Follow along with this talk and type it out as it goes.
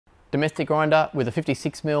Domestic grinder with a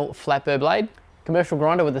 56mm flat burr blade, commercial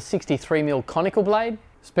grinder with a 63mm conical blade,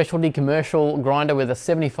 specialty commercial grinder with a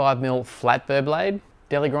 75mm flat burr blade,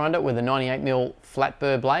 deli grinder with a 98mm flat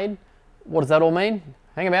burr blade. What does that all mean?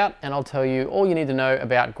 Hang about and I'll tell you all you need to know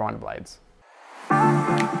about grinder blades.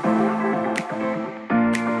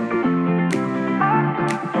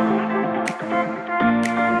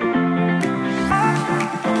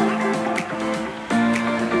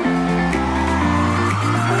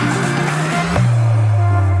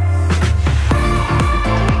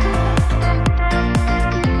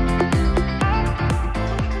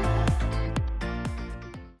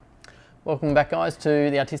 Welcome back guys to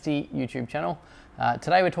the Artisti YouTube channel.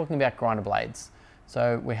 Today we're talking about grinder blades.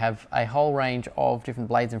 So we have a whole range of different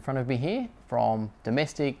blades in front of me here, from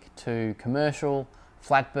domestic to commercial,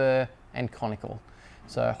 flat burr and conical.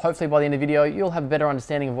 So hopefully by the end of the video you'll have a better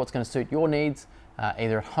understanding of what's going to suit your needs,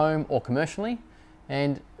 either at home or commercially,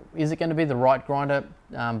 and is it going to be the right grinder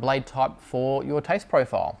blade type for your taste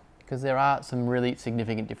profile, because there are some really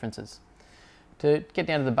significant differences. To get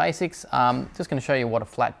down to the basics, just going to show you what a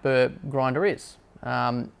flat burr grinder is.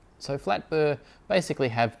 So flat burr basically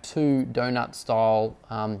have two donut style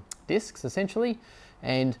discs essentially,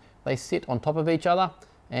 and they sit on top of each other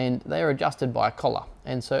and they are adjusted by a collar.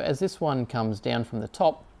 And so as this one comes down from the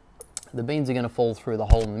top, the beans are going to fall through the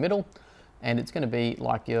hole in the middle, and it's going to be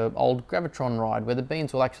like your old Gravitron ride where the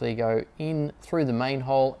beans will actually go in through the main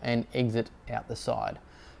hole and exit out the side.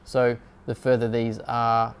 So the further these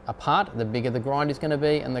are apart, the bigger the grind is going to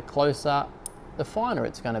be, and the closer, the finer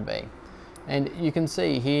it's going to be. And you can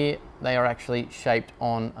see here they are actually shaped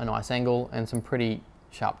on a nice angle and some pretty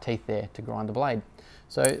sharp teeth there to grind the blade.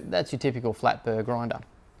 So that's your typical flat burr grinder.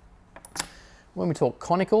 When we talk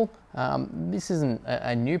conical, this isn't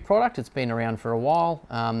a new product, it's been around for a while.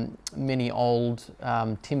 Many old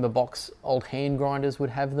timber box, old hand grinders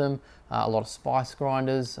would have them. A lot of spice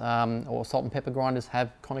grinders or salt and pepper grinders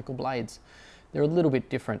have conical blades. They're a little bit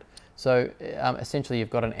different. So essentially you've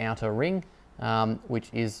got an outer ring which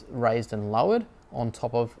is raised and lowered on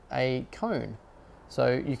top of a cone.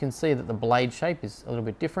 So you can see that the blade shape is a little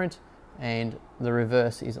bit different, and the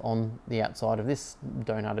reverse is on the outside of this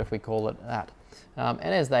donut, if we call it that. And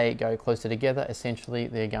as they go closer together, essentially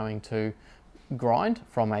they're going to grind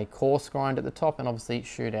from a coarse grind at the top and obviously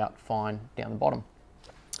shoot out fine down the bottom.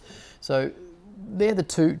 So they're the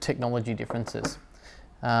two technology differences.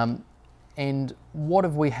 And what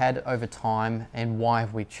have we had over time and why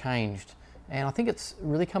have we changed? And I think it's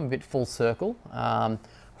really come a bit full circle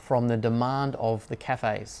from the demand of the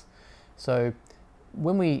cafes. So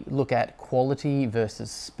when we look at quality versus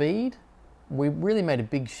speed, we really made a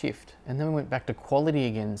big shift, and then we went back to quality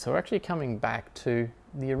again. So we're actually coming back to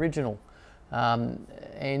the original,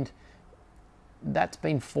 and that's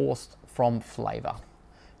been forced from flavour.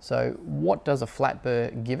 So what does a flat burr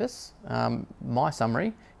give us? My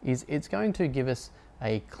summary is it's going to give us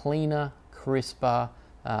a cleaner, crisper,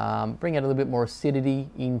 bring out a little bit more acidity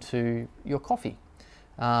into your coffee.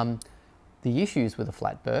 The issues with a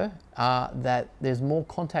flat burr are that there's more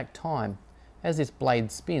contact time. As this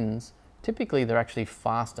blade spins, typically they're actually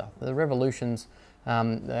faster. The revolutions, the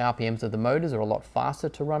RPMs of the motors are a lot faster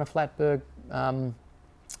to run a flat burr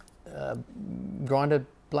grinder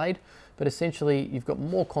blade, but essentially you've got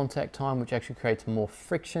more contact time, which actually creates more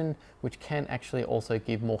friction, which can actually also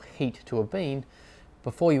give more heat to a bean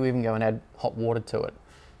before you even go and add hot water to it.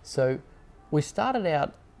 So we started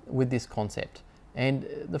out with this concept, and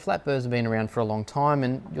the flat burrs have been around for a long time,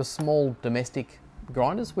 and your small domestic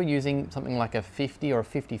grinders were using something like a 50 or a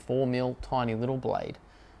 54mm tiny little blade.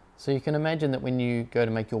 So you can imagine that when you go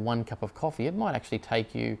to make your 1 cup of coffee, it might actually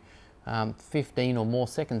take you 15 or more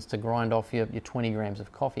seconds to grind off your 20 grams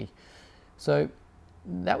of coffee. So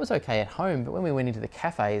that was okay at home, but when we went into the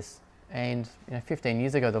cafes, and 15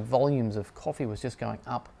 years ago the volumes of coffee was just going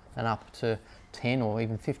up and up to 10 or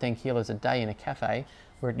even 15 kilos a day in a cafe,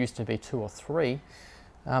 where it used to be 2 or 3,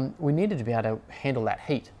 we needed to be able to handle that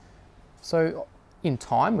heat. So in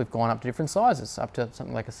time we've gone up to different sizes, up to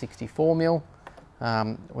something like a 64mm,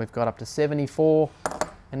 we've got up to 74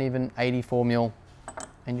 and even 84mm,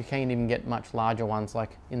 and you can't even get much larger ones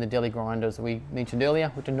like in the deli grinders that we mentioned earlier,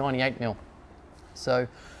 which are 98mm. So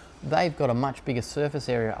they've got a much bigger surface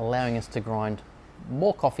area, allowing us to grind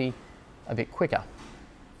more coffee a bit quicker.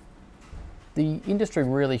 The industry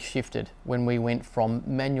really shifted when we went from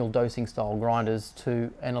manual dosing style grinders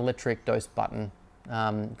to an electric dose button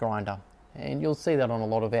grinder. And you'll see that on a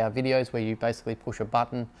lot of our videos where you basically push a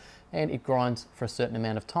button and it grinds for a certain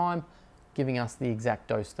amount of time, giving us the exact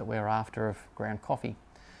dose that we're after of ground coffee.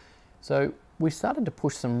 So we started to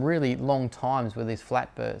push some really long times with these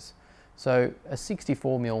flat burrs. So a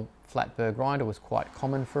 64mm flat burr grinder was quite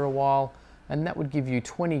common for a while, and that would give you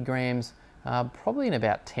 20 grams probably in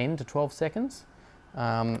about 10 to 12 seconds.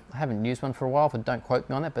 I haven't used one for a while, so don't quote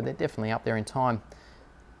me on that, but they're definitely up there in time.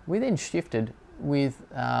 We then shifted with,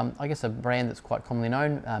 I guess, a brand that's quite commonly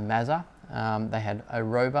known, Mazzer. They had a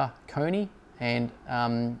Robur Kony and,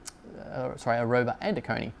 a Robur and a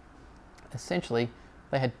Kony. Essentially,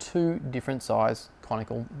 they had two different size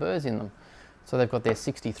conical burrs in them. So they've got their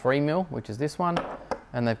 63mm, which is this one,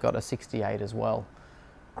 and they've got a 68 as well.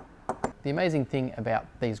 The amazing thing about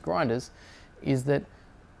these grinders is that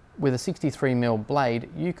with a 63mm blade,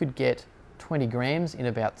 you could get 20 grams in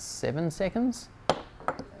about 7 seconds.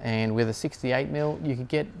 And with a 68mm, you could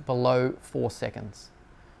get below 4 seconds.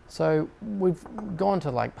 So we've gone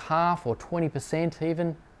to like half or 20%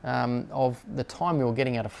 even of the time we were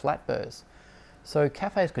getting out of flat burrs. So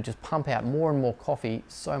cafes could just pump out more and more coffee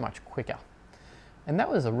so much quicker. And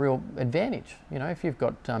that was a real advantage. You know, if you've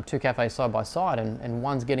got two cafes side by side and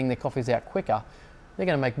one's getting their coffees out quicker, they're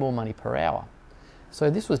going to make more money per hour.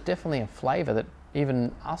 So this was definitely a flavour that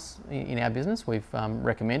even us in our business, we've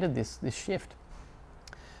recommended this shift.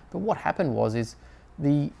 But what happened is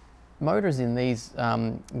the motors in these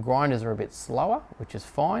grinders are a bit slower, which is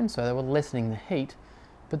fine, so they were lessening the heat,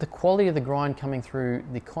 but the quality of the grind coming through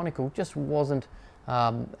the Conical just wasn't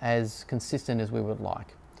as consistent as we would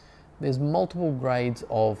like. There's multiple grades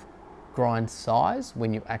of grind size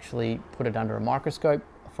when you actually put it under a microscope,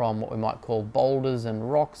 from what we might call boulders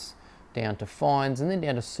and rocks down to fines and then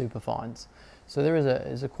down to super fines. So there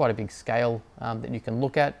is quite a big scale that you can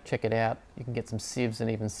look at, check it out. You can get some sieves and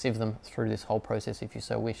even sieve them through this whole process if you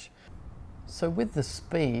so wish. So with the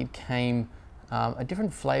speed came a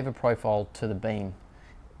different flavour profile to the bean.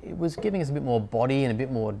 It was giving us a bit more body and a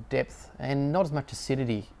bit more depth and not as much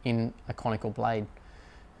acidity in a conical blade.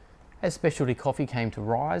 As specialty coffee came to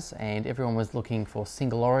rise and everyone was looking for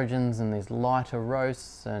single origins and these lighter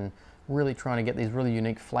roasts and really trying to get these really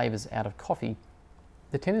unique flavours out of coffee,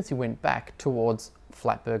 the tendency went back towards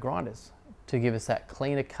flat burr grinders to give us that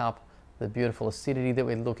cleaner cup, the beautiful acidity that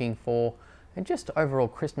we're looking for, and just overall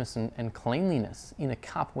crispness and cleanliness in a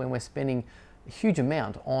cup when we're spending a huge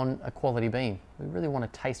amount on a quality bean. We really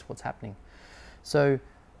want to taste what's happening. So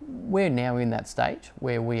we're now in that stage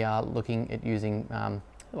where we are looking at using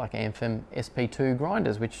like Anfim SP2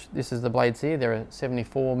 grinders, which this is the blades here. They're a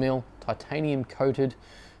 74mm titanium coated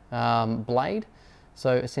blade.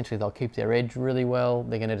 So essentially they'll keep their edge really well.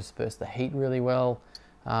 They're going to disperse the heat really well.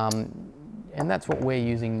 And that's what we're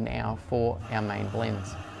using now for our main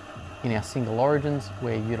blends. In our single origins,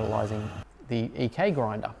 we're utilizing the EK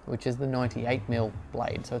grinder, which is the 98mm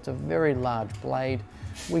blade. So it's a very large blade.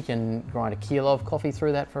 We can grind 1 kilo of coffee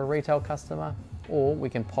through that for a retail customer, or we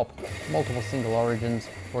can pop multiple single origins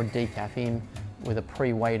or a decaf in with a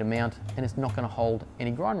pre-weighed amount, and it's not going to hold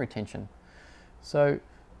any grind retention. So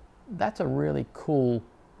that's a really cool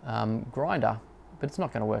grinder, but it's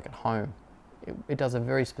not going to work at home. It does a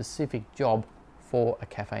very specific job for a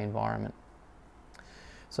cafe environment.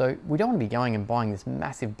 So we don't want to be going and buying this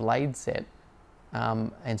massive blade set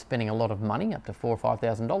and spending a lot of money, up to $4,000 or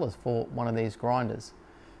 $5,000 for one of these grinders.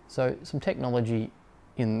 So some technology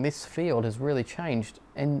in this field has really changed,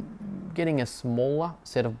 and getting a smaller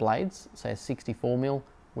set of blades, say a 64mm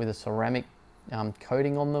with a ceramic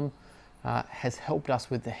coating on them, has helped us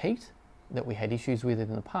with the heat that we had issues with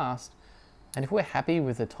in the past. And if we're happy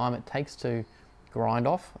with the time it takes to grind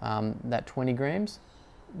off that 20 grams,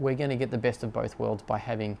 we're going to get the best of both worlds by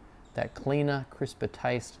having that cleaner, crisper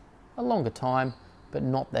taste, a longer time, but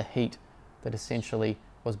not the heat that essentially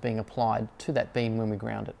was being applied to that bean when we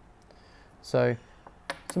ground it. So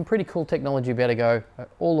some pretty cool technology about to go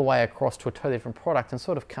all the way across to a totally different product and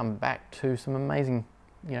sort of come back to some amazing,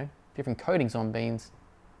 different coatings on beans.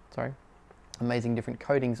 Amazing different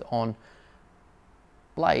coatings on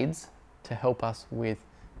blades to help us with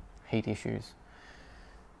heat issues.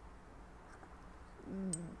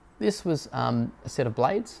 This was a set of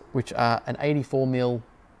blades, which are an 84mm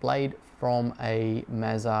blade from a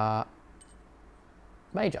Mazzer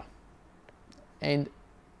Major. And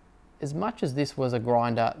as much as this was a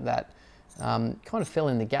grinder that kind of fell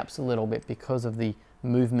in the gaps a little bit because of the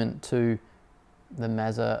movement to the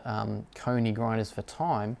Mazzer Kony grinders for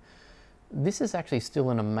time, this is actually still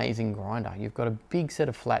an amazing grinder. You've got a big set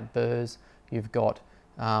of flat burrs, you've got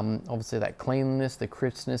obviously that cleanliness, the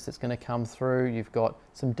crispness that's going to come through, you've got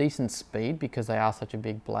some decent speed because they are such a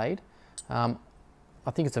big blade. I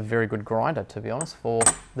think it's a very good grinder, to be honest, for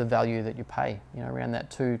the value that you pay. Around that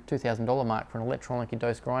 $2,000 mark for an electronically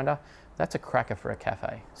dosed grinder, that's a cracker for a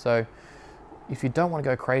cafe. So if you don't want to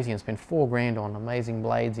go crazy and spend $4 grand on amazing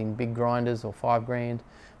blades in big grinders or $5 grand,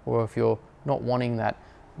 or if you're not wanting that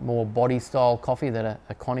more body style coffee that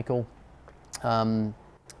a conical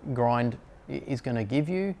grind is going to give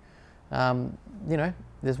you, you know,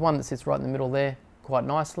 there's one that sits right in the middle there quite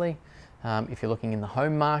nicely. If you're looking in the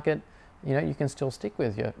home market, you know, you can still stick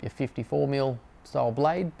with your 54mm style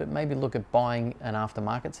blade, but maybe look at buying an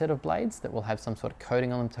aftermarket set of blades that will have some sort of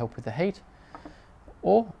coating on them to help with the heat.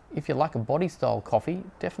 Or if you like a body style coffee,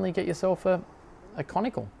 definitely get yourself a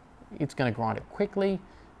conical. It's going to grind it quickly,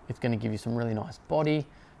 it's going to give you some really nice body,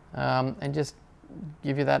 and just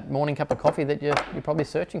give you that morning cup of coffee that you're probably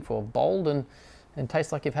searching for, bold and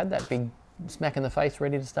tastes like you've had that big smack in the face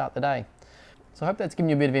ready to start the day. So I hope that's given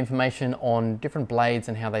you a bit of information on different blades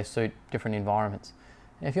and how they suit different environments.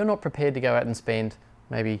 And if you're not prepared to go out and spend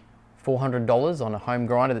maybe $400 on a home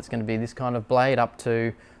grinder that's going to be this kind of blade, up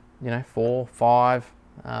to, you know,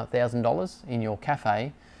 $4,000-$5,000 in your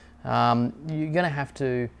cafe, you're going to have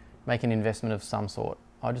to make an investment of some sort.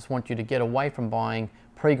 I just want you to get away from buying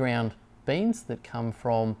pre-ground beans that come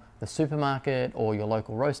from the supermarket or your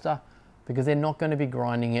local roaster, because they're not going to be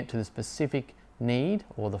grinding it to the specific need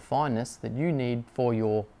or the fineness that you need for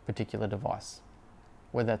your particular device.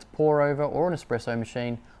 Whether that's pour over or an espresso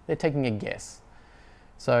machine, they're taking a guess.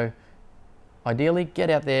 So ideally, get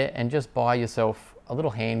out there and just buy yourself a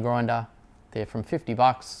little hand grinder. They're from 50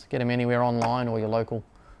 bucks, get them anywhere online or your local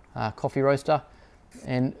coffee roaster.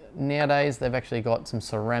 And nowadays they've actually got some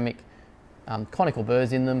ceramic conical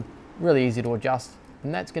burrs in them, really easy to adjust,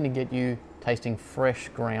 and that's going to get you tasting fresh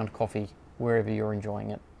ground coffee wherever you're enjoying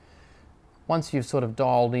it. Once you've sort of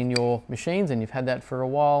dialed in your machines and you've had that for a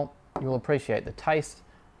while, you'll appreciate the taste,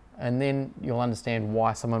 and then you'll understand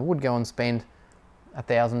why someone would go and spend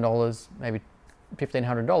 $1,000, maybe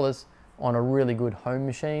 $1,500 on a really good home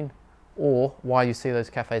machine, or why you see those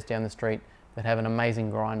cafes down the street that have an amazing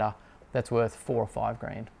grinder that's worth $4 or $5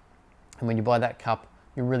 grand. And when you buy that cup,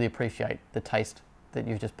 you really appreciate the taste that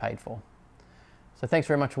you've just paid for. So thanks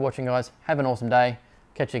very much for watching, guys. Have an awesome day.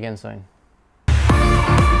 Catch you again soon.